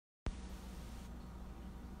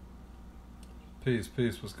Peace,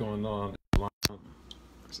 peace. What's going on?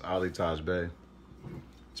 It's Ali Taj Bey.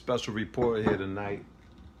 Special report here tonight.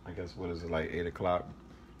 I guess what is it, like 8 o'clock?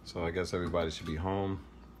 So I guess everybody should be home,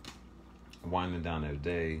 winding down their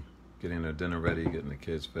day, getting their dinner ready, getting the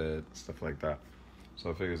kids fed, stuff like that. So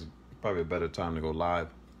I figure it's probably a better time to go live,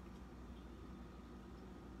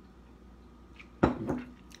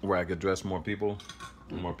 where I could address more people,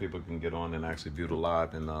 and more people can get on and actually view the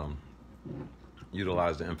live and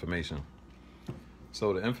utilize the information.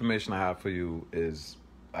 So the information I have for you is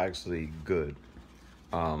actually good.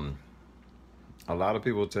 A lot of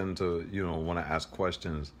people tend to, want to ask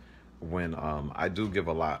questions when I do give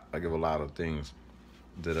a lot. I give a lot of things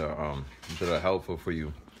that are helpful for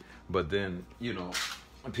you. But then,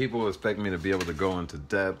 people expect me to be able to go into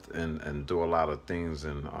depth and do a lot of things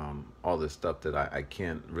and all this stuff that I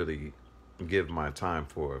can't really give my time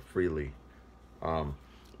for freely.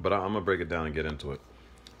 But I'm going to break it down and get into it.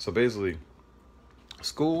 So basically,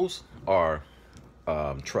 schools are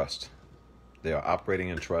trust. They are operating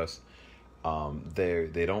in trust.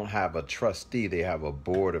 They don't have a trustee. They have a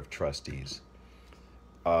board of trustees.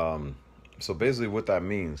 So basically what that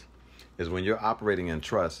means is when you're operating in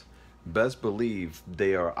trust, best believe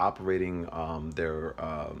they are operating, they're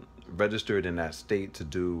registered in that state to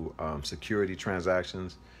do security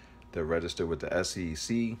transactions. They're registered with the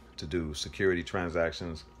SEC to do security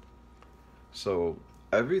transactions. So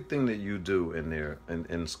everything that you do in there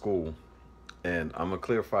in school, and I'm going to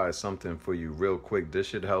clarify something for you real quick. This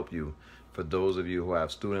should help you for those of you who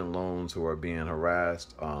have student loans who are being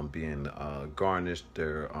harassed, being garnished,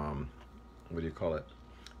 their,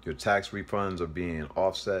 your tax refunds are being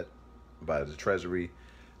offset by the Treasury.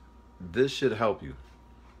 This should help you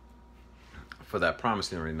for that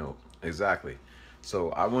promissory note. Exactly.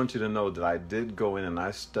 So I want you to know that I did go in and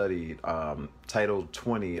I studied Title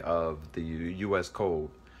 20 of the U.S.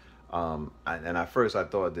 Code. And at first I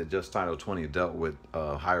thought that just Title 20 dealt with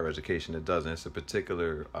higher education. It doesn't. It's a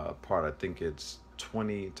particular part. I think it's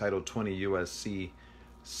Title 20 USC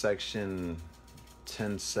Section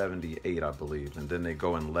 1078, I believe. And then they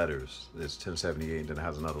go in letters. It's 1078, and then it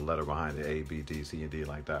has another letter behind it, A, B, D, C, and D,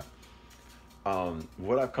 like that.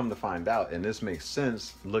 What I've come to find out, and this makes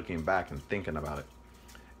sense looking back and thinking about it,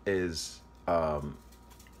 is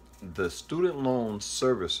the student loan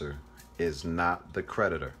servicer is not the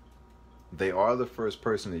creditor. They are the first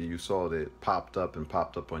person that you saw that popped up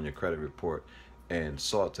on your credit report and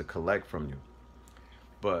sought to collect from you.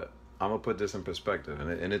 But I'm going to put this in perspective,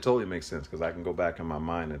 and it totally makes sense because I can go back in my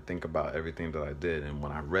mind and think about everything that I did. And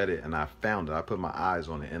when I read it and I found it, I put my eyes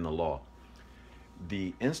on it in the law.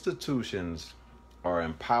 The institutions are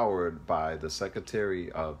empowered by the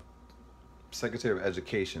Secretary of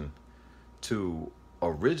Education to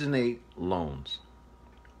originate loans.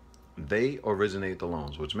 They originate the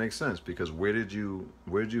loans, which makes sense because where did you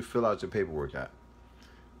fill out your paperwork at?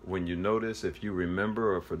 When you notice, if you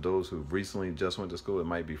remember, or for those who recently just went to school, it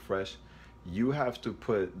might be fresh. You have to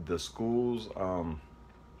put the school's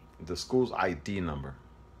ID number,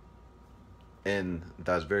 and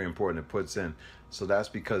that's very important. It puts in, so that's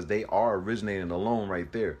because they are originating the loan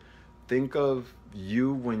right there. Think of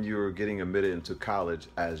you when you're getting admitted into college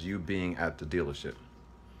as you being at the dealership.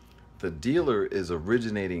 The dealer is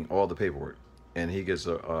originating all the paperwork, and he gets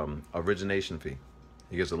a origination fee.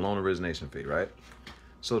 He gets a loan origination fee, right?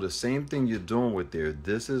 So the same thing you're doing with there.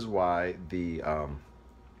 This is why the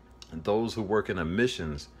those who work in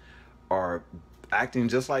admissions are acting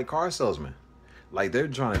just like car salesmen. Like they're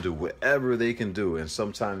trying to do whatever they can do, and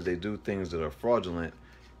sometimes they do things that are fraudulent,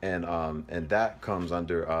 and that comes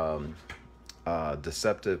under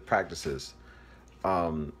deceptive practices.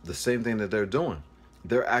 The same thing that they're doing.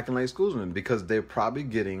 They're acting like schoolsmen because they're probably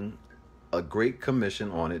getting a great commission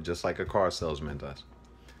on it, just like a car salesman does.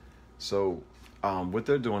 So what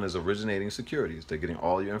they're doing is originating securities. They're getting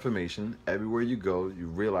all your information. Everywhere you go, you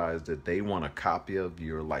realize that they want a copy of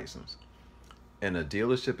your license. In a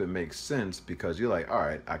dealership, it makes sense because you're like, all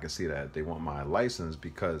right, I can see that. They want my license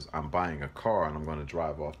because I'm buying a car and I'm going to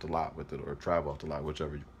drive off the lot with it, or drive off the lot,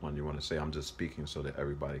 whichever one you want to say. I'm just speaking so that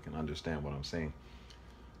everybody can understand what I'm saying.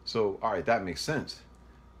 So, all right, that makes sense.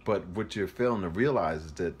 But what you're failing to realize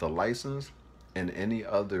is that the license and any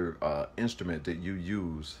other instrument that you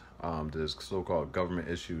use, this so-called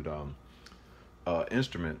government-issued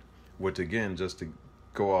instrument, which again, just to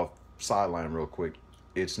go off sideline real quick,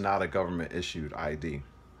 it's not a government-issued ID.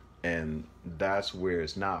 And that's where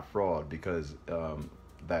it's not fraud, because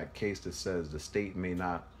that case that says the state may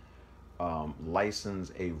not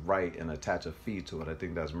license a right and attach a fee to it. I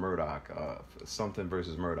think that's Murdoch, something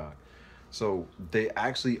versus Murdoch. So they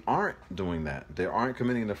actually aren't doing that. They aren't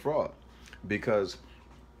committing the fraud, because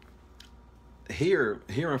here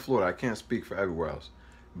in Florida, I can't speak for everywhere else,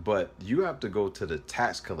 but you have to go to the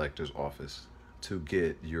tax collector's office to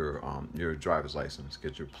get your driver's license,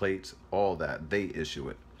 get your plates, all that. They issue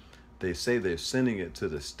it. They say they're sending it to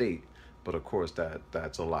the state, but of course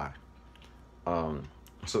that's a lie. Um,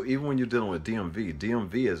 so even when you're dealing with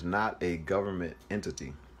DMV is not a government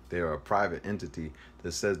entity. They are a private entity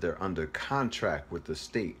that says they're under contract with the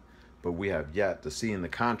state, but we have yet to see in the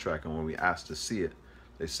contract. And when we asked to see it,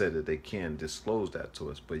 they said that they can disclose that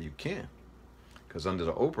to us, but you can, because under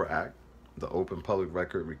the OPRA Act, the Open Public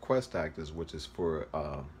Record Request Act which is for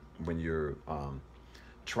when you're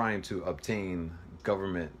trying to obtain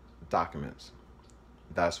government documents.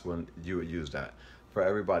 That's when you would use that. For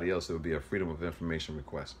everybody else, it would be a Freedom of Information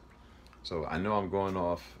request. So I know I'm going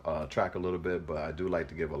off track a little bit, but I do like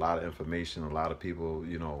to give a lot of information. A lot of people,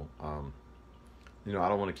 I don't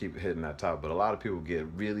want to keep hitting that top, but a lot of people get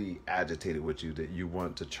really agitated with you that you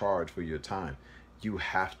want to charge for your time. You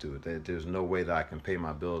have to. There's no way that I can pay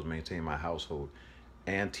my bills, maintain my household,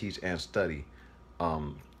 and teach and study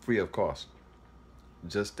free of cost.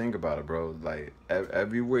 Just think about it, bro. Like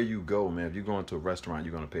everywhere you go, man, if you go into a restaurant,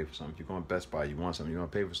 you're going to pay for something. If you're going to Best Buy, you want something, you're going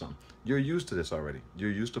to pay for something. You're used to this already. You're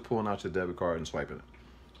used to pulling out your debit card and swiping it.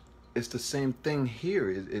 It's the same thing here.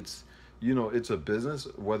 It's a business,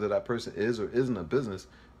 whether that person is or isn't a business,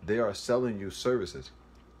 they are selling you services,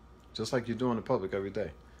 just like you do in the public every day.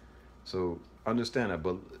 So understand that.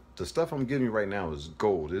 But the stuff I'm giving you right now is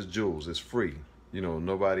gold, it's jewels, it's free.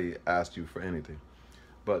 Nobody asked you for anything.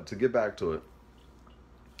 But to get back to it,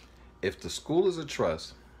 if the school is a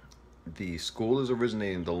trust, the school is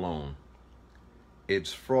originating the loan,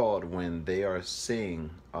 it's fraud when they are saying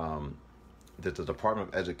that the Department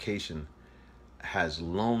of Education has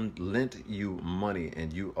lent you money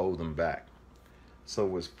and you owe them back. So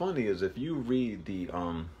what's funny is if you read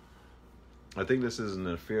I think this is in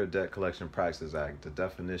the Fair Debt Collection Practices Act, the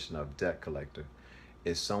definition of debt collector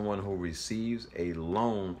is someone who receives a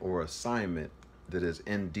loan or assignment that is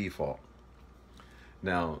in default.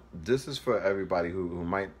 Now, this is for everybody who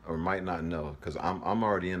might or might not know, because I'm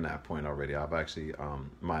already in that point already. I've actually,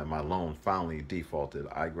 my loan finally defaulted.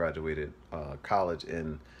 I graduated college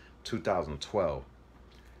in 2012.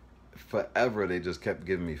 Forever, they just kept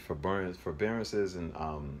giving me forbearances and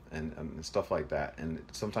stuff like that. And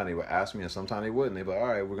sometimes they would ask me, and sometimes they wouldn't. They'd be like, all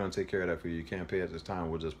right, we're going to take care of that for you. You can't pay at this time.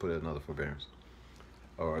 We'll just put in another forbearance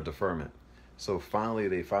or a deferment. So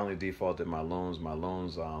they finally defaulted my loans. My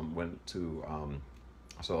loans went to...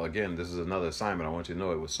 So again, this is another assignment. I want you to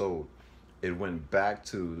know it was sold. It went back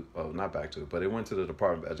to, not back to, but it went to the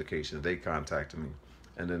Department of Education. They contacted me,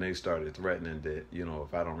 and then they started threatening that,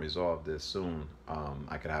 if I don't resolve this soon,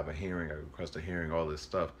 I could have a hearing, I request a hearing, all this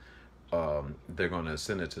stuff. They're going to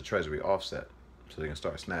send it to Treasury offset, so they can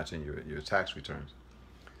start snatching your tax returns.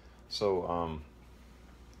 So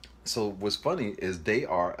what's funny is they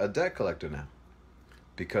are a debt collector now.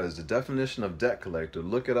 Because the definition of debt collector,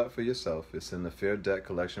 look it up for yourself. It's in the Fair Debt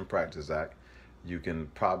Collection Practices Act. You can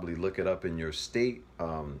probably look it up in your state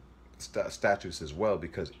statutes as well,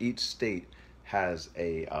 because each state has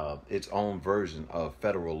its own version of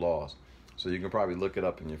federal laws. So you can probably look it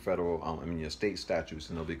up in your your state statutes,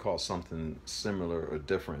 and it'll be called something similar or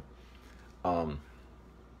different.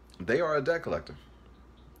 They are a debt collector.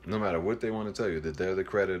 No matter what they want to tell you, that they're the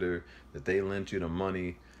creditor, that they lent you the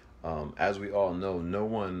money. As we all know, no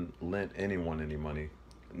one lent anyone any money,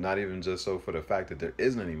 not even just so for the fact that there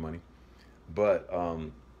isn't any money, but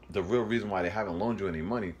the real reason why they haven't loaned you any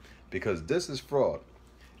money, because this is fraud.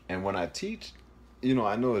 And when I teach,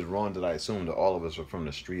 I know it's wrong that I assume that all of us are from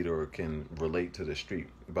the street or can relate to the street,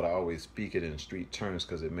 but I always speak it in street terms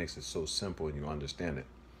because it makes it so simple and you understand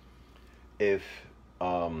it.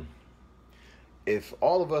 If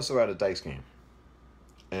all of us are at a dice game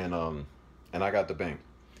and I got the bank,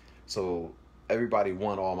 so everybody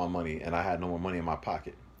won all my money and I had no more money in my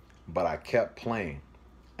pocket, but I kept playing.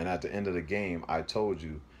 And at the end of the game, I told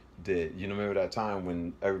you that, remember that time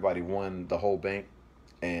when everybody won the whole bank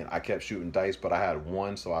and I kept shooting dice, but I had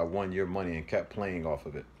one, so I won your money and kept playing off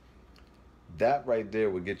of it. That right there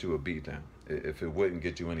would get you a beatdown if it wouldn't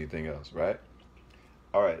get you anything else, right?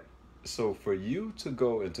 All right. So for you to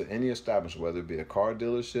go into any establishment, whether it be a car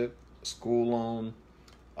dealership, school loan,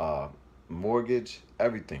 mortgage,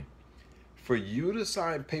 everything, for you to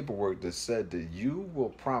sign paperwork that said that you will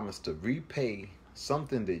promise to repay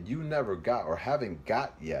something that you never got or haven't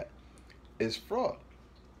got yet is fraud.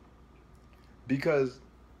 Because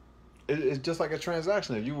it's just like a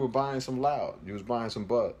transaction. If you were buying some loud, you was buying some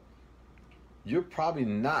bud, you're probably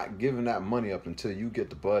not giving that money up until you get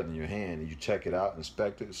the bud in your hand and you check it out,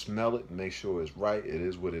 inspect it, smell it, make sure it's right, it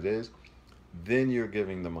is what it is. Then you're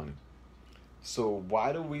giving the money. So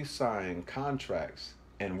why do we sign contracts?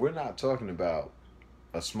 And we're not talking about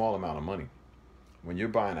a small amount of money. When you're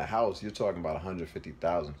buying a house, you're talking about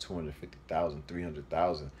 150,000, 250,000,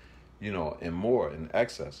 300,000, and more in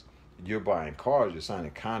excess. You're buying cars, you're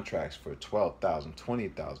signing contracts for 12,000,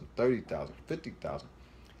 20,000, 30,000, 50,000,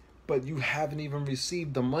 but you haven't even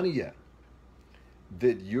received the money yet.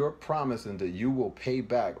 That you're promising that you will pay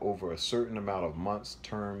back over a certain amount of months,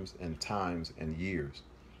 terms, and times and years.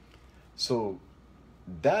 So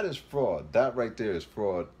that is fraud. That right there is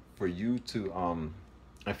fraud for you to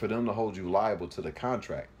and for them to hold you liable to the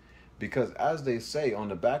contract. Because as they say on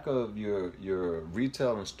the back of your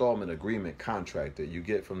retail installment agreement contract that you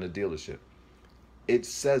get from the dealership, it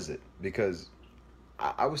says it. Because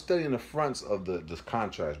I was studying the fronts of the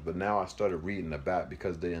contracts, but now I started reading the back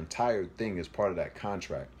because the entire thing is part of that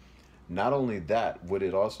contract. Not only that, what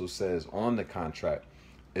it also says on the contract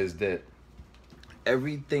is that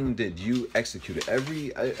everything that you executed,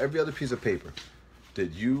 every other piece of paper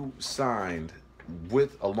that you signed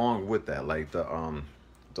along with that, like the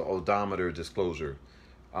odometer disclosure,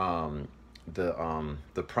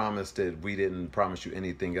 the promise that we didn't promise you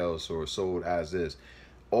anything else or sold as is,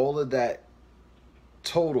 all of that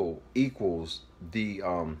total equals the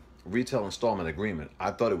retail installment agreement.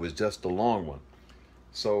 I thought it was just the long one.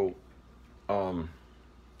 So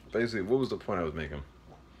basically, what was the point I was making?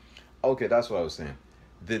 Okay, that's what I was saying.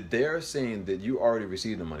 That they're saying that you already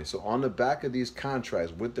received the money. So on the back of these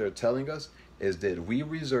contracts, what they're telling us is that we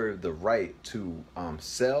reserve the right to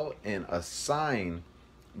sell and assign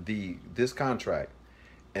this contract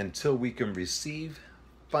until we can receive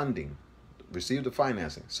funding, receive the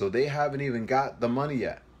financing. So they haven't even got the money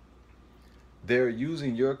yet. They're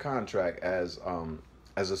using your contract as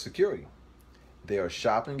a security. They are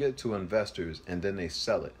shopping it to investors and then they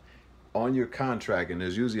sell it on your contract. And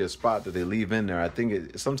there's usually a spot that they leave in there. I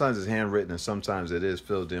think sometimes it's handwritten and sometimes it is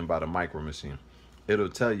filled in by the micro machine. It'll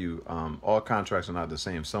tell you all contracts are not the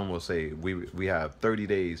same. Some will say we have 30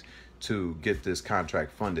 days to get this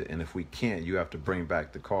contract funded, and if we can't, you have to bring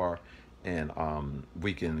back the car, and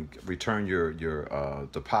we can return your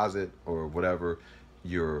deposit or whatever,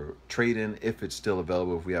 your trade-in, if it's still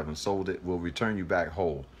available. If we haven't sold it, we'll return you back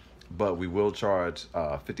whole, but we will charge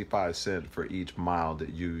 55 cents for each mile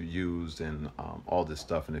that you used and all this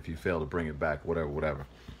stuff, and if you fail to bring it back, whatever.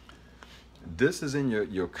 This is in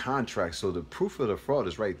your contract, so the proof of the fraud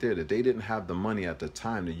is right there, that they didn't have the money at the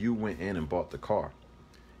time that you went in and bought the car.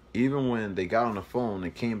 Even when they got on the phone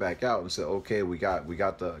and came back out and said, okay, we got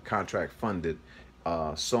the contract funded,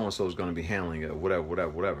 so-and-so is going to be handling it,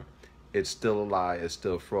 whatever. It's still a lie, it's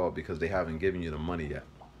still fraud, because they haven't given you the money yet.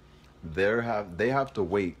 They have to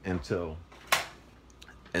wait until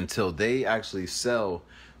they actually sell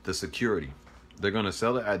the security. They're going to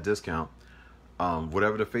sell it at discount.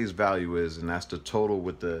 Whatever the face value is, and that's the total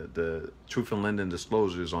with the truth in lending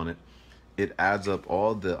disclosures on it. It adds up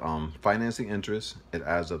all the financing interest. It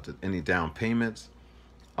adds up to any down payments,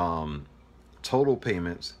 total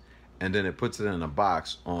payments, and then it puts it in a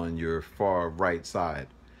box on your far right side.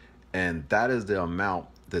 And that is the amount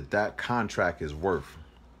that contract is worth.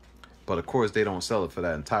 But of course, they don't sell it for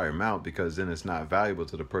that entire amount, because then it's not valuable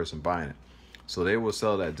to the person buying it. So they will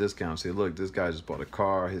sell that discount, say, look, this guy just bought a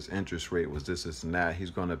car. His interest rate was this, and that. He's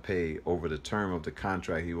going to pay over the term of the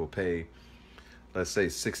contract. He will pay, let's say,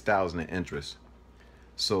 $6,000 in interest.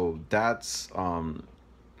 So that's, so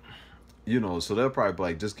they'll probably be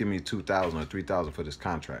like, just give me $2,000 or $3,000 for this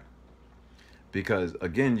contract. Because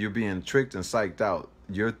again, you're being tricked and psyched out.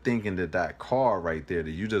 You're thinking that car right there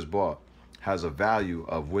that you just bought has a value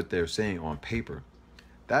of what they're saying on paper.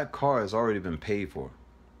 That car has already been paid for.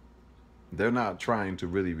 They're not trying to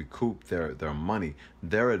really recoup their money.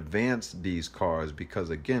 They're advanced these cars because,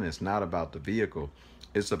 again, it's not about the vehicle.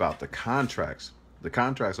 It's about the contracts. The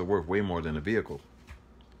contracts are worth way more than the vehicle.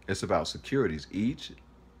 It's about securities. Each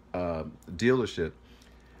dealership,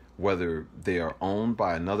 whether they are owned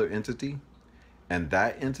by another entity and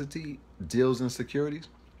that entity deals in securities,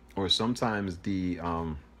 or sometimes the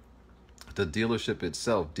dealership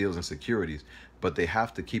itself deals in securities, but they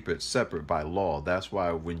have to keep it separate by law. That's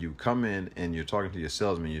why when you come in and you're talking to your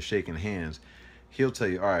salesman, you're shaking hands, he'll tell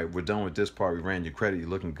you, all right, we're done with this part. We ran your credit. You're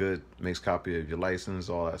looking good. Makes a copy of your license,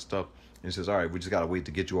 all that stuff. And he says, all right, we just got to wait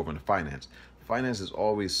to get you over into finance. Finance is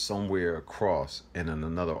always somewhere across and in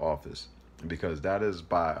another office, because that is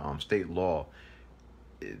by state law.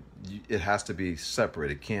 It has to be separate.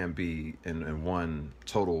 It can't be in one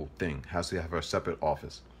total thing. It has to have a separate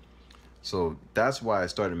office. So that's why it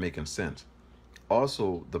started making sense.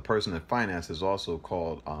 Also, the person in finance is also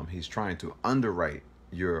called, he's trying to underwrite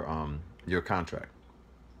your contract.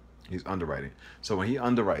 He's underwriting. So when he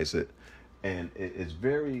underwrites it, And it's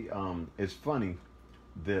very it's funny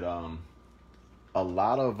that a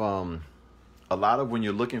lot of when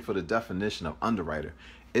you're looking for the definition of underwriter,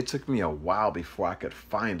 it took me a while before I could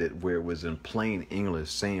find it where it was in plain English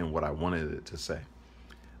saying what I wanted it to say.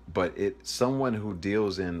 But it's someone who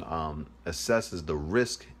deals in assesses the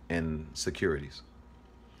risk in securities.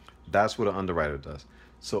 That's what an underwriter does.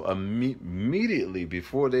 So immediately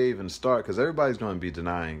before they even start, because everybody's going to be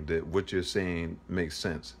denying that what you're saying makes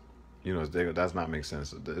sense. You know, that's not make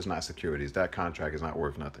sense. It's not securities. That contract is not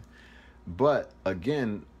worth nothing. But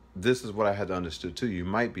again, this is what I had to understand too. You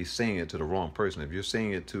might be saying it to the wrong person. If you're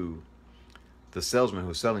saying it to the salesman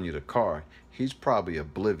who's selling you the car, he's probably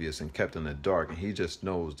oblivious and kept in the dark, and he just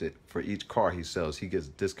knows that for each car he sells, he gets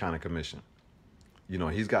this kind of commission. You know,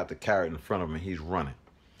 he's got the carrot in front of him and he's running.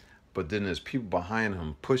 But then there's people behind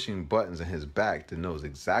him pushing buttons in his back that knows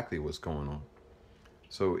exactly what's going on.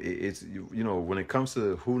 So it's, you know, when it comes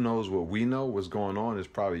to who knows what we know, what's going on, it's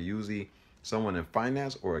probably usually someone in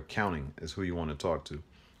finance or accounting is who you want to talk to.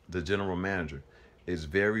 The general manager. It's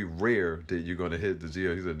very rare that you're going to hit the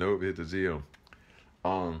GM. He said, nope, hit the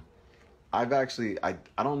GM. I've actually, I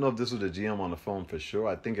don't know if this was the GM on the phone for sure.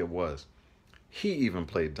 I think it was. He even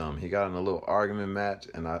played dumb. He got in a little argument match,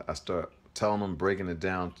 and I start telling him, breaking it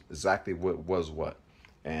down exactly what was what.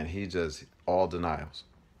 And he just, all denials.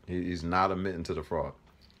 He's not admitting to the fraud.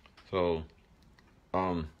 So,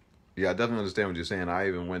 yeah, I definitely understand what you're saying. I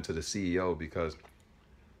even went to the CEO because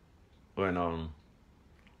when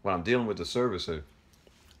I'm dealing with the servicer,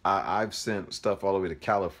 I've sent stuff all the way to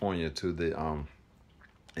California to the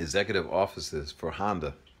executive offices for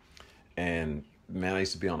Honda. And man, I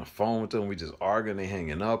used to be on the phone with them. We just arguing. They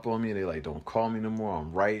hanging up on me. They like, don't call me no more.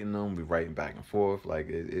 I'm writing them. We writing back and forth. Like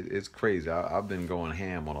it's crazy. I've been going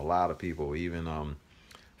ham on a lot of people, even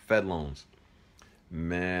Fed loans.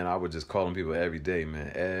 Man, I would just call them people every day,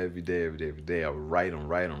 man. Every day. I would write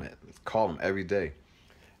them, call them every day.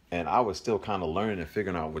 And I was still kind of learning and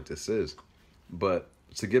figuring out what this is. But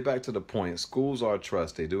to get back to the point, schools are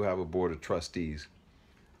trust. They do have a board of trustees.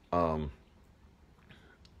 And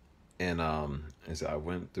so I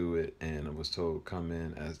went through it and I was told come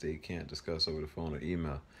in as they can't discuss over the phone or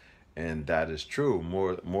email. And that is true.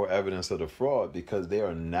 More evidence of the fraud, because they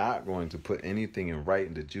are not going to put anything in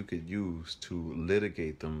writing that you could use to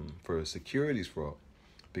litigate them for a securities fraud.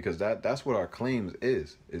 Because that's what our claims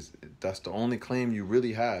is that's the only claim you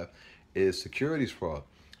really have is securities fraud.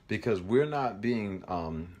 Because we're not being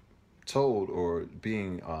told or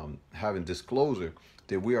being having disclosure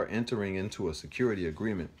that we are entering into a security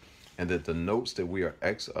agreement, and that the notes that we are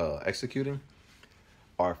executing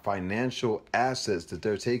are financial assets that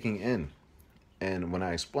they're taking in. And when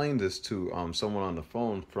I explained this to someone on the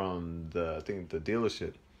phone from the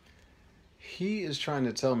dealership, he is trying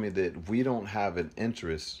to tell me that we don't have an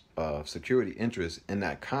interest, security interest in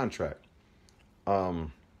that contract.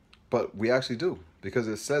 But we actually do, because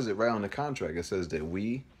it says it right on the contract. It says that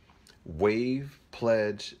we waive,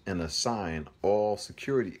 pledge, and assign all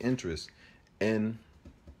security interests in,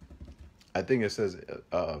 I think it says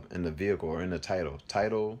in the vehicle or in the title,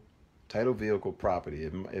 vehicle, property.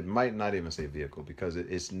 It might not even say vehicle, because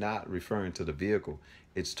it's not referring to the vehicle.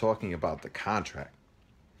 It's talking about the contract.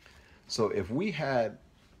 So if we had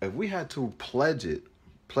to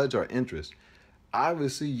pledge our interest,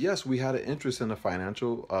 obviously, yes, we had an interest in a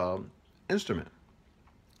financial instrument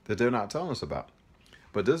that they're not telling us about.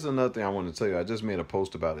 But this is another thing I want to tell you. I just made a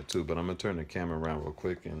post about it too, but I'm gonna turn the camera around real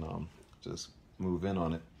quick and just move in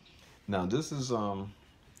on it. Now this is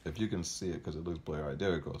if you can see it, because it looks blurry. All right,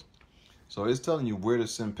 there it goes. So it's telling you where to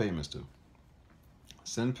send payments to.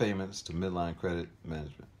 Send payments to Midline Credit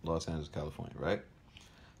Management, Los Angeles, California, right?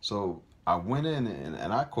 So I went in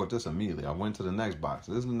and I caught this immediately. I went to the next box.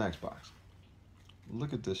 This is the next box.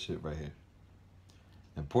 Look at this shit right here.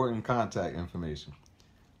 Important contact information.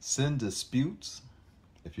 Send disputes,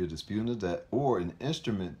 if you're disputing a debt, or an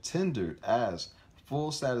instrument tendered as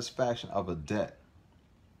full satisfaction of a debt.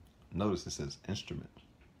 Notice it says instrument.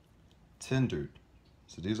 Tendered.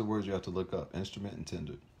 So these are words you have to look up. Instrument and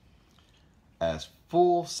tendered. As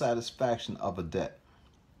full satisfaction of a debt.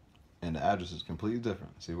 And the address is completely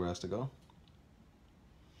different. See where it has to go?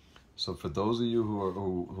 So for those of you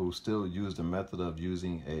who still use the method of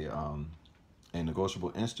using a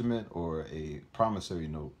negotiable instrument or a promissory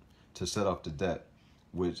note to set off the debt,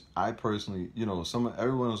 which I personally,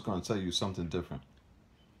 everyone is going to tell you something different.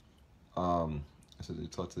 So you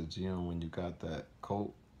talk to the GM when you got that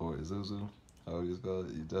Colt or Isuzu, however you call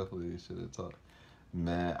it, you definitely should have talked.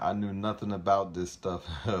 Man, I knew nothing about this stuff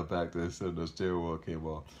back then until the steering wheel came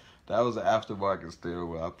off. That was an aftermarket steering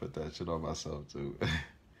wheel. I put that shit on myself too.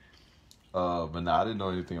 But nah, I didn't know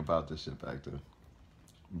anything about this shit back then.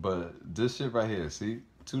 But this shit right here, see,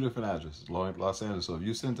 two different addresses, Los Angeles. So if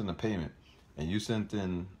you sent in a payment and you sent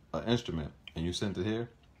in an instrument and you sent it here,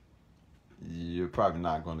 you're probably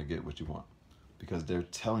not going to get what you want because they're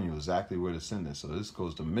telling you exactly where to send it. So this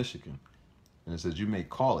goes to Michigan, and it says you may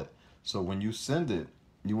call it. So when you send it,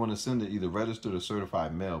 you want to send it either registered or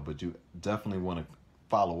certified mail, but you definitely want to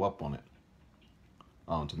follow up on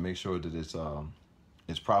it to make sure that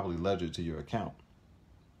it's properly ledgered to your account.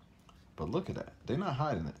 But look at that. They're not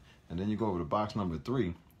hiding it. And then you go over to box number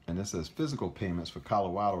 3, and it says physical payments for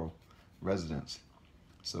Colorado residents.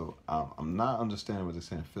 So I'm not understanding what they're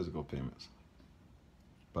saying, physical payments.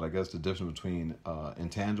 But I guess the difference between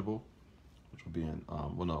intangible, which would be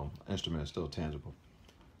instrument is still tangible.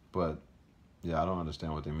 But yeah, I don't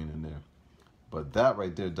understand what they mean in there. But that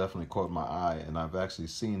right there definitely caught my eye, and I've actually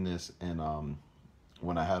seen this in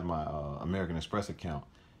when I had my American Express account.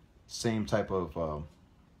 Same type of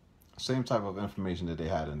information that they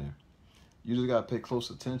had in there. You just gotta pay close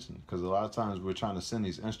attention because a lot of times we're trying to send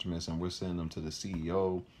these instruments and we're sending them to the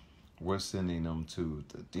CEO, we're sending them to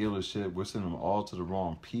the dealership, we're sending them all to the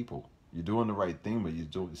wrong people. You're doing the right thing, but you're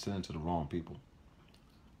sending to the wrong people.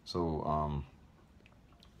 So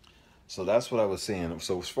so that's what I was saying.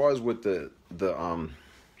 So as far as with the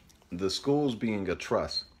schools being a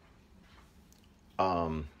trust,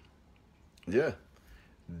 yeah,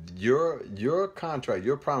 your contract,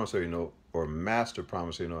 your promissory note or master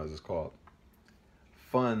promissory note as it's called,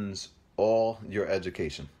 funds all your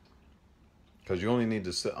education. Because you only need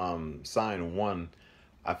to sign one.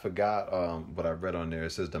 I forgot what I read on there.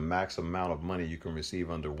 It says the max amount of money you can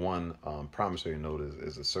receive under one promissory note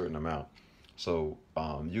is a certain amount. So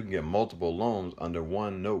you can get multiple loans under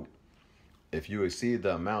one note. If you exceed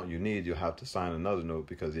the amount you need, you'll have to sign another note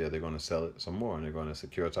because, yeah, they're going to sell it some more and they're going to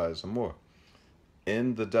securitize it some more.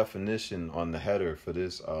 In the definition on the header for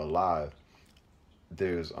this live,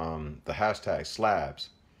 there's the hashtag slabs.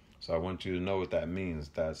 So I want you to know what that means.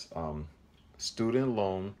 That's student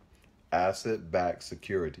loan asset-backed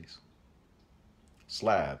securities.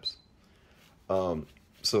 Slabs.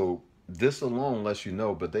 So this alone lets you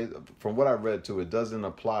know, but from what I read too, it doesn't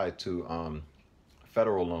apply to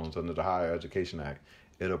federal loans under the Higher Education Act.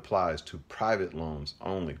 It applies to private loans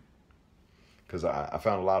only. Because I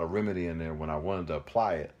found a lot of remedy in there. When I wanted to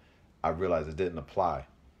apply it, I realized it didn't apply.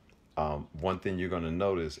 One thing you're going to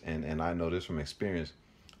notice, and I know this from experience,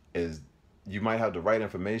 is you might have the right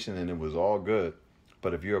information and it was all good,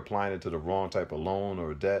 but if you're applying it to the wrong type of loan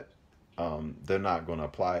or debt, they're not going to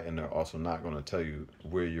apply it, and they're also not going to tell you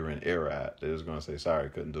where you're in error at. They're just going to say, sorry,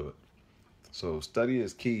 couldn't do it. So study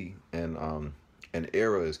is key, and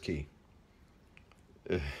error is key.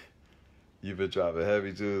 You've been driving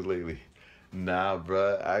heavy dudes lately. Nah,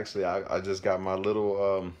 bruh. Actually, I just got my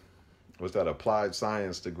little, what's that, applied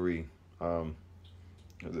science degree. It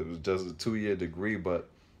was just a 2-year degree, but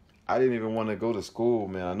I didn't even want to go to school,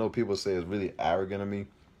 man. I know people say it's really arrogant of me,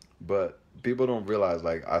 but people don't realize,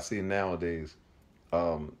 like, I see nowadays,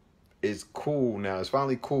 it's cool now. It's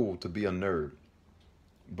finally cool to be a nerd.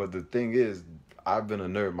 But the thing is, I've been a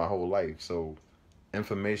nerd my whole life, so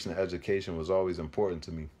information and education was always important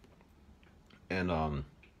to me. And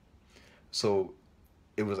so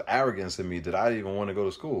it was arrogance in me that I didn't even want to go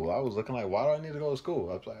to school. I was looking like, why do I need to go to school?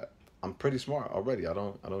 I was like, I'm pretty smart already. I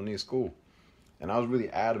don't need school. And I was really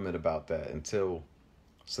adamant about that until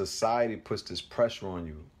society puts this pressure on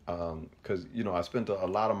you. Because, I spent a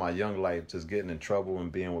lot of my young life just getting in trouble and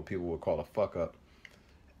being what people would call a fuck up.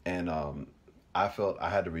 And I felt I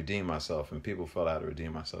had to redeem myself, and people felt I had to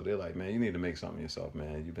redeem myself. They're like, man, you need to make something of yourself,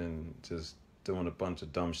 man. You've been just doing a bunch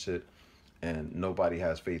of dumb shit, and nobody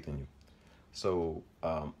has faith in you. So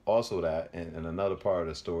also that, and another part of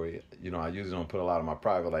the story, I usually don't put a lot of my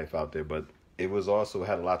private life out there, but it was also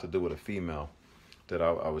had a lot to do with a female that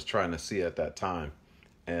I was trying to see at that time.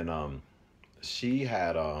 And she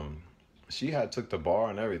had took the bar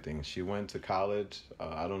and everything. She went to college,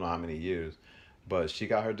 I don't know how many years, but she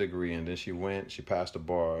got her degree, and then she passed the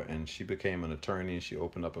bar, and she became an attorney, and she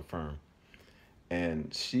opened up a firm.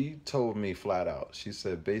 And she told me flat out, she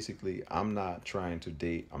said, basically, I'm not trying to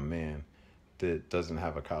date a man that doesn't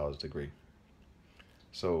have a college degree.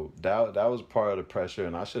 So that was part of the pressure,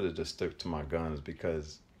 and I should have just stuck to my guns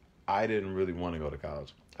because I didn't really want to go to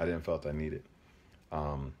college. I didn't felt I needed.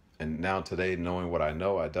 And now today, knowing what I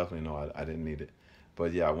know, I definitely know I didn't need it.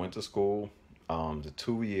 But yeah, I went to school, the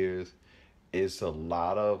 2 years. It's a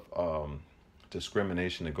lot of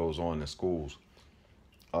discrimination that goes on in schools.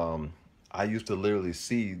 I used to literally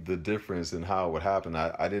see the difference in how it would happen.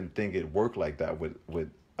 I didn't think it worked like that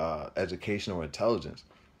with education or intelligence.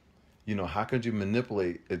 How could you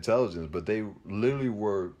manipulate intelligence? But they literally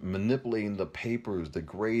were manipulating the papers, the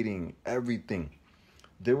grading, everything.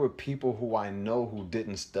 There were people who I know who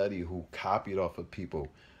didn't study, who copied off of people,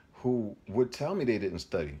 who would tell me they didn't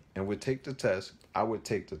study and would take the test. I would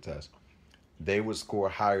take the test. They would score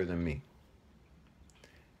higher than me.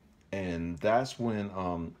 And that's when,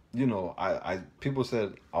 I people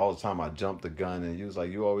said all the time I jumped the gun, and you was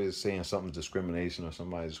like, you always saying something's discrimination or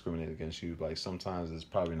somebody discriminated against you. Like sometimes it's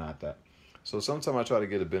probably not that. So sometimes I try to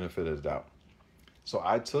get the benefit of the doubt. So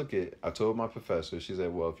I took it. I told my professor. She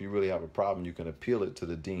said, well, if you really have a problem, you can appeal it to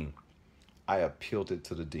the dean. I appealed it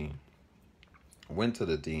to the dean. Went to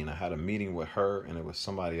the dean. I had a meeting with her, and it was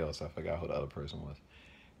somebody else. I forgot who the other person was.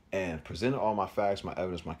 And presented all my facts, my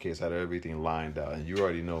evidence, my case. Had everything lined out. And you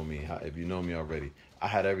already know me. If you know me already, I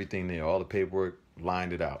had everything there. All the paperwork,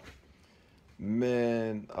 lined it out.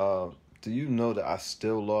 Man, do you know that I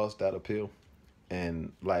still lost that appeal?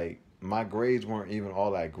 And like my grades weren't even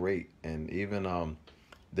all that great. And even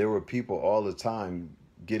there were people all the time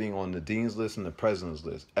getting on the dean's list and the president's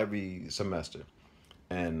list every semester.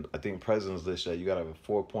 And I think president's list, you got to have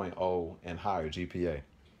a 4.0 and higher GPA.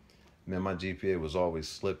 Man, my GPA was always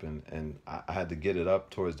slipping, and I had to get it up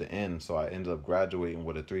towards the end, so I ended up graduating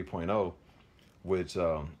with a 3.0, which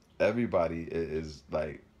everybody is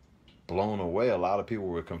like blown away. A lot of people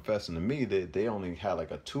were confessing to me that they only had like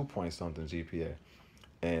a 2-point-something GPA,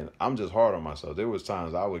 and I'm just hard on myself. There was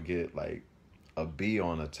times I would get like a B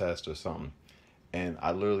on a test or something, and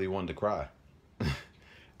I literally wanted to cry.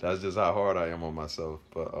 That's just how hard I am on myself.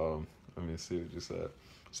 But let me see what you said. It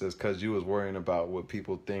says, because you was worrying about what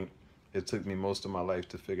people think. It took me most of my life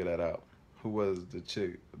to figure that out. Who was the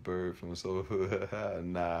chick, the bird from Soul?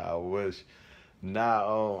 Nah, I wish.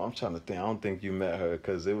 Nah, I'm trying to think. I don't think you met her,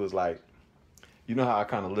 because it was like, you know how I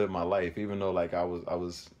kind of lived my life, even though like I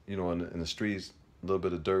was in the streets, a little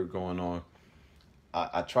bit of dirt going on.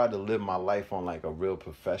 I tried to live my life on like a real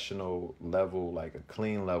professional level, like a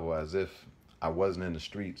clean level, as if I wasn't in the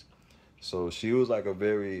streets. So she was like a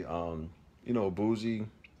very, bougie,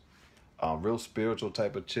 real spiritual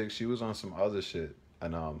type of chick. She was on some other shit,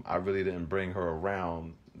 and I really didn't bring her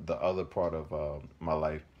around the other part of my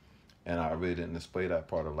life, and I really didn't display that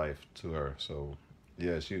part of life to her. So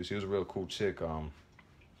yeah, she was a real cool chick.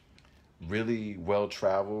 Really well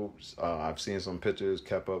traveled. I've seen some pictures,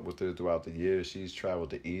 kept up with her throughout the years. She's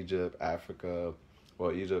traveled to Egypt, Africa.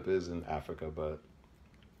 Well, Egypt is in Africa, but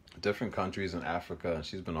different countries in Africa, and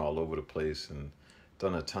she's been all over the place and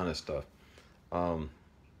done a ton of stuff.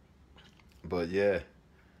 But yeah,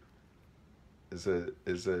 it's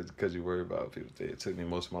because you worry about people. It took me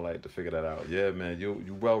most of my life to figure that out. Yeah, man,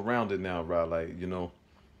 you well rounded now, Rod. Like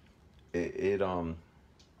it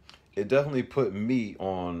it definitely put me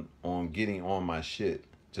on getting on my shit.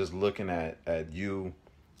 Just looking at you,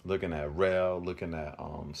 looking at Rel, looking at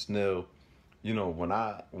Snill. When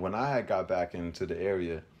I had got back into the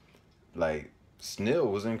area, like Snill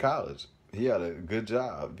was in college. He had a good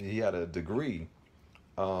job. He had a degree.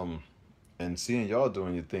 And seeing y'all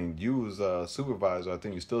doing your thing, you was a supervisor. I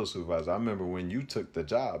think you're still a supervisor. I remember when you took the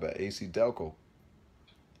job at AC Delco,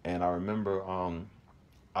 and I remember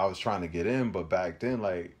I was trying to get in, but back then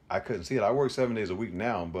like I couldn't see it. I work 7 days a week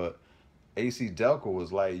now, but AC Delco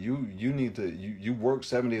was like you need to you work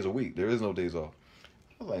 7 days a week. There is no days off.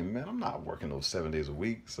 I was like, man, I'm not working those 7 days a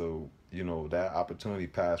week. So that opportunity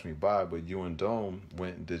passed me by, but you and Dome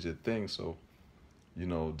went and did your thing. So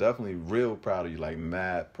definitely real proud of you, like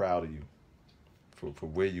mad proud of you for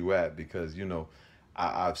where you at, because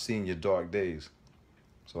I've seen your dark days.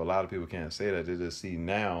 So a lot of people can't say that. They just see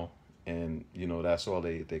now, and that's all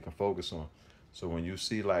they can focus on. So when you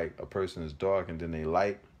see like a person is dark and then they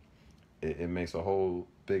light, it makes a whole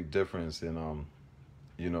big difference in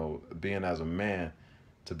being as a man,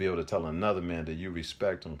 to be able to tell another man that you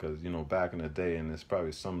respect him. Because back in the day, and it's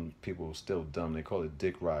probably some people still dumb, they call it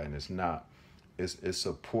dick riding. It's not. It's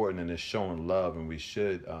supporting and it's showing love, and we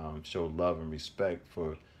should show love and respect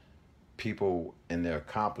for people and their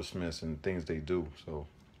accomplishments and things they do. So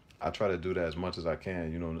I try to do that as much as I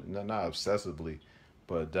can, not obsessively,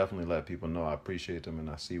 but definitely let people know I appreciate them and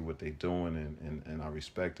I see what they're doing, and I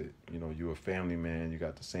respect it. You're a family man. You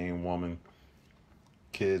got the same woman.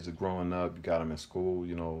 Kids are growing up. You got them in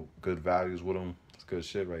school, good values with them. It's good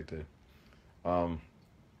shit right there.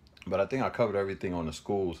 But I think I covered everything on the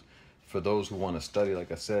schools. For those who want to study,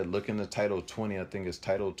 like I said, look into Title 20. I think it's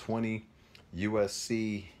Title 20,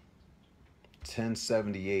 USC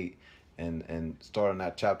 1078, and start on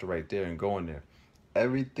that chapter right there and go in there.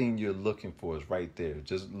 Everything you're looking for is right there.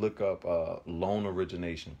 Just look up loan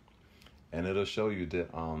origination, and it'll show you that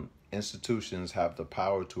institutions have the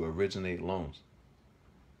power to originate loans.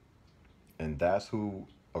 And that's who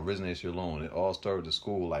originates your loan. It all started at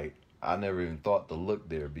school. Like, I never even thought to look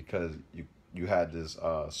there because you had this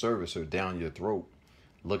servicer down your throat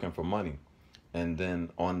looking for money. And then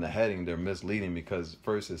on the heading, they're misleading because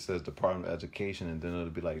first it says Department of Education, and then it'll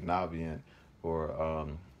be like Navient or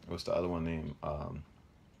what's the other one name?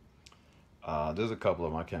 There's a couple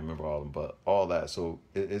of them. I can't remember all of them, but all that. So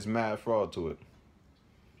it's mad fraud to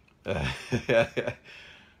it.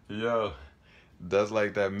 Yo, that's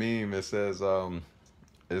like that meme. It says I'm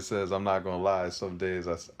not gonna lie. Some days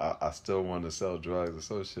I still want to sell drugs or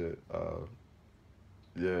some shit.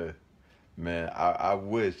 Yeah, man. I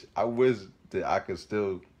wish that I could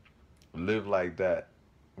still live like that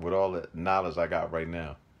with all the knowledge I got right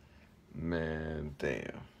now. Man,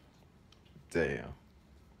 damn.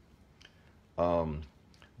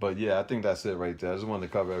 But yeah, I think that's it right there. I just wanted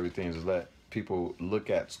to cover everything. Just let people look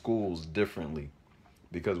at schools differently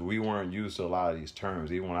because we weren't used to a lot of these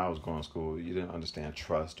terms. Even when I was going to school, you didn't understand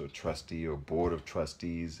trust or trustee or board of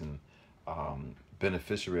trustees and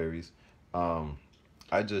beneficiaries.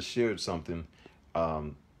 I just shared something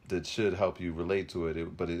that should help you relate to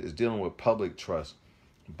it, but it's dealing with public trust.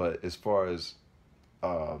 But as far as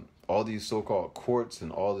all these so-called courts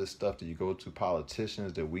and all this stuff that you go to,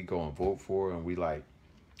 politicians that we go and vote for, and we like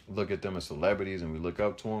look at them as celebrities and we look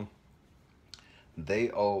up to them,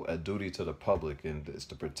 they owe a duty to the public, and it's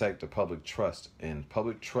to protect the public trust. And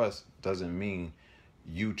public trust doesn't mean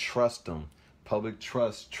you trust them. Public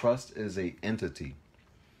trust is a entity.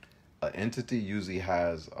 An entity usually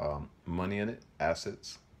has money in it,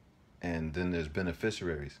 assets, and then there's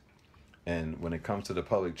beneficiaries. And when it comes to the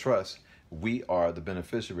public trust, we are the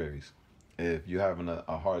beneficiaries. If you're having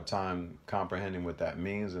a hard time comprehending what that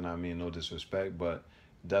means, and I mean no disrespect, but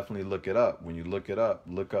definitely look it up. When you look it up,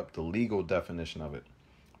 look up the legal definition of it.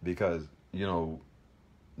 Because,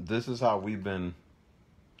 this is how we've been,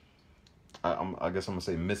 I guess I'm going to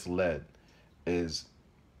say misled, is,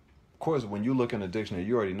 of course, when you look in a dictionary,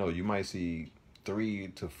 you already know, you might see 3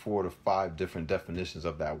 to 4 to 5 different definitions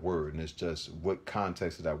of that word, and it's just what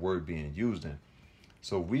context is that word being used in.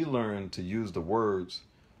 So we learn to use the words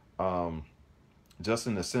just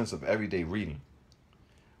in the sense of everyday reading,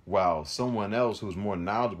 while someone else who's more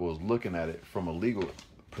knowledgeable is looking at it from a legal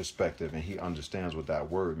perspective and he understands what that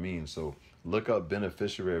word means. So look up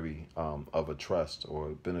beneficiary of a trust or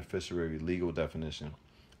beneficiary legal definition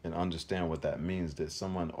and understand what that means, that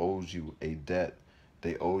someone owes you a debt.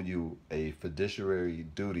 They owe you a fiduciary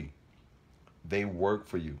duty. They work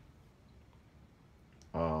for you.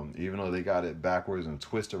 Even though they got it backwards and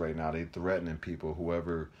twisted right now, they threatening people.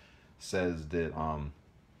 Whoever says that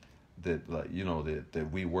that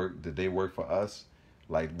we work, that they work for us,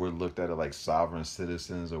 like we're looked at it like sovereign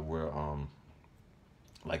citizens, or we're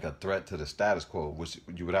like a threat to the status quo, which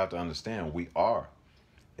you would have to understand we are.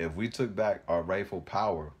 If we took back our rightful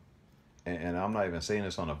power, and I'm not even saying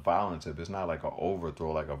this on a violent tip, it's not like an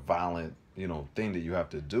overthrow, like a violent, thing that you have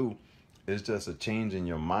to do. It's just a change in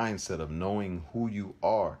your mindset of knowing who you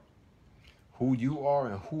are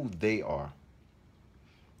and who they are.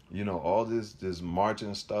 All this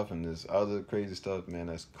marching stuff and this other crazy stuff, man,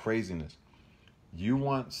 that's craziness. You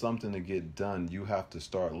want something to get done, you have to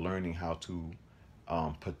start learning how to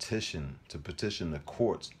petition the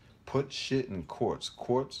courts. Put shit in courts.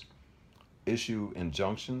 Courts issue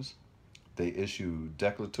injunctions. They issue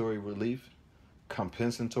declaratory relief,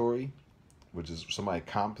 compensatory, which is somebody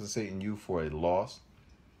compensating you for a loss.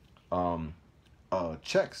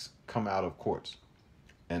 Checks come out of courts.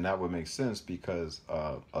 And that would make sense because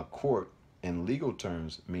a court in legal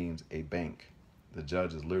terms means a bank. The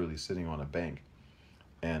judge is literally sitting on a bank.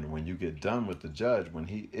 And when you get done with the judge, when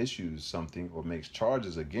he issues something or makes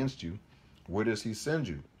charges against you, where does he send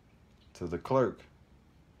you? To the clerk.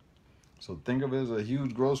 So think of it as a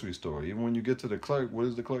huge grocery store. Even when you get to the clerk, what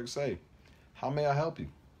does the clerk say? How may I help you?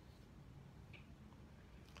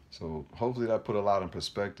 So hopefully that put a lot in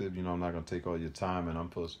perspective. I'm not going to take all your time, and I'm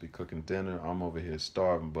supposed to be cooking dinner. I'm over here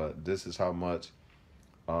starving, but this is how much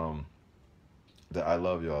that I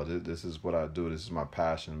love y'all. This is what I do. This is my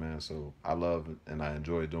passion, man. So I love it, and I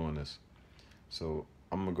enjoy doing this. So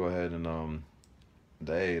I'm going to go ahead and,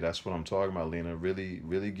 hey, that's what I'm talking about, Lena. Really,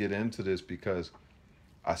 really get into this because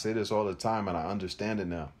I say this all the time, and I understand it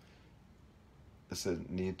now. It's a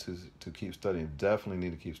need to keep studying. Definitely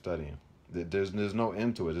need to keep studying. There's no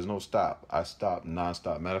end to it. There's no stop. I stop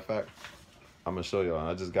nonstop. Matter of fact, I'm going to show y'all.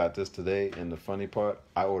 I just got this today, and the funny part,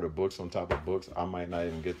 I order books on top of books. I might not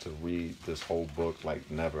even get to read this whole book, like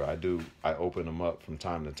never. I open them up from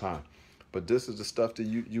time to time. But this is the stuff that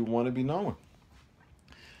you want to be knowing.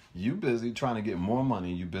 You busy trying to get more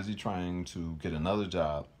money. You busy trying to get another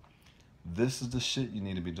job. This is the shit you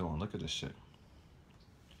need to be doing. Look at this shit.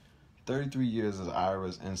 33 years as an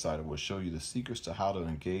IRS insider will show you the secrets to how to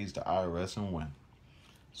engage the IRS and when.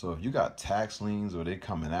 So if you got tax liens or they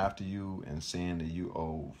coming after you and saying that you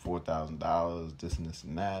owe $4,000, this and this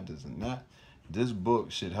and that, this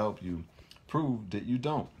book should help you prove that you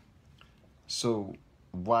don't. So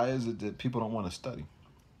why is it that people don't want to study?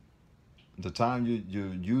 The time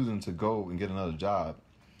you're using to go and get another job,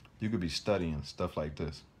 you could be studying stuff like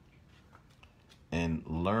this and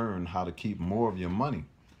learn how to keep more of your money.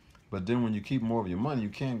 But then when you keep more of your money, you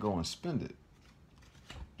can't go and spend it.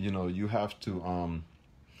 You know, you have to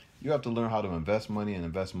learn how to invest money and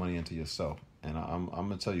invest money into yourself. And I'm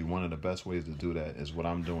gonna tell you, one of the best ways to do that is what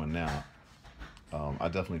I'm doing now. I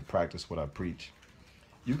definitely practice what I preach.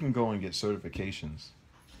 You can go and get certifications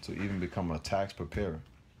to even become a tax preparer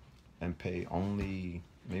and pay only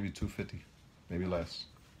maybe $250, maybe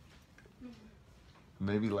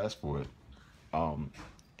less for it,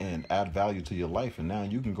 and add value to your life. And now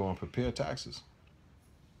you can go and prepare taxes.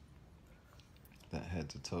 That head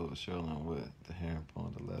to toe, Sherlin with the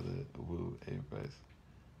herringbone, the leather, woo, A-Rice.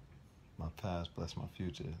 My past bless my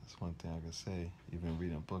future. That's one thing I can say. You've been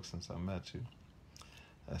reading books since I met you.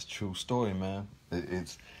 That's true story, man.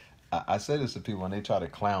 I say this to people and they try to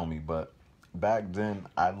clown me, but back then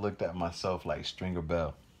I looked at myself like Stringer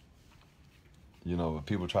Bell. You know,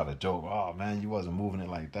 people try to joke, oh man, you wasn't moving it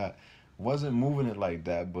like that. Wasn't moving it like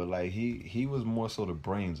that, but like he was more so the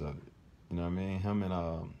brains of it. You know what I mean? Him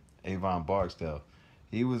and Avon Barksdale.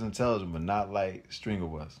 He was intelligent, but not like Stringer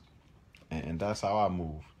was. And that's how I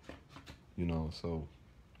move. You know, so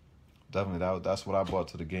definitely that's what I brought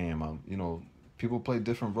to the game. You know, people play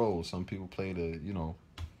different roles. Some people play the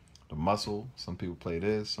muscle. Some people play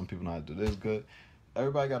this. Some people know how to do this good.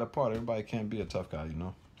 Everybody got a part. Everybody can't be a tough guy, you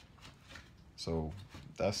know. So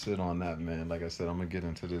that's it on that, man. Like I said, I'm going to get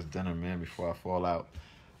into this dinner, man, before I fall out.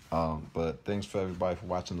 But thanks for everybody for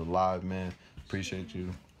watching the live, man. Appreciate you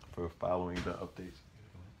for following the updates.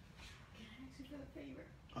 Can I ask you for a favor?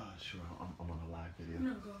 Sure. I'm on a live video.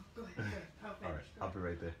 No, go ahead. I'll finish. All right. I'll be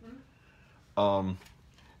right there. Mm-hmm.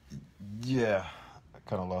 Yeah. I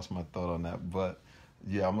kind of lost my thought on that. But,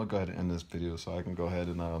 yeah, I'm going to go ahead and end this video so I can go ahead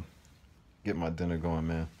and get my dinner going,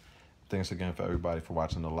 man. Thanks again for everybody for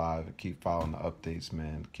watching the live. Keep following the updates,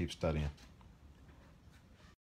 man. Keep studying.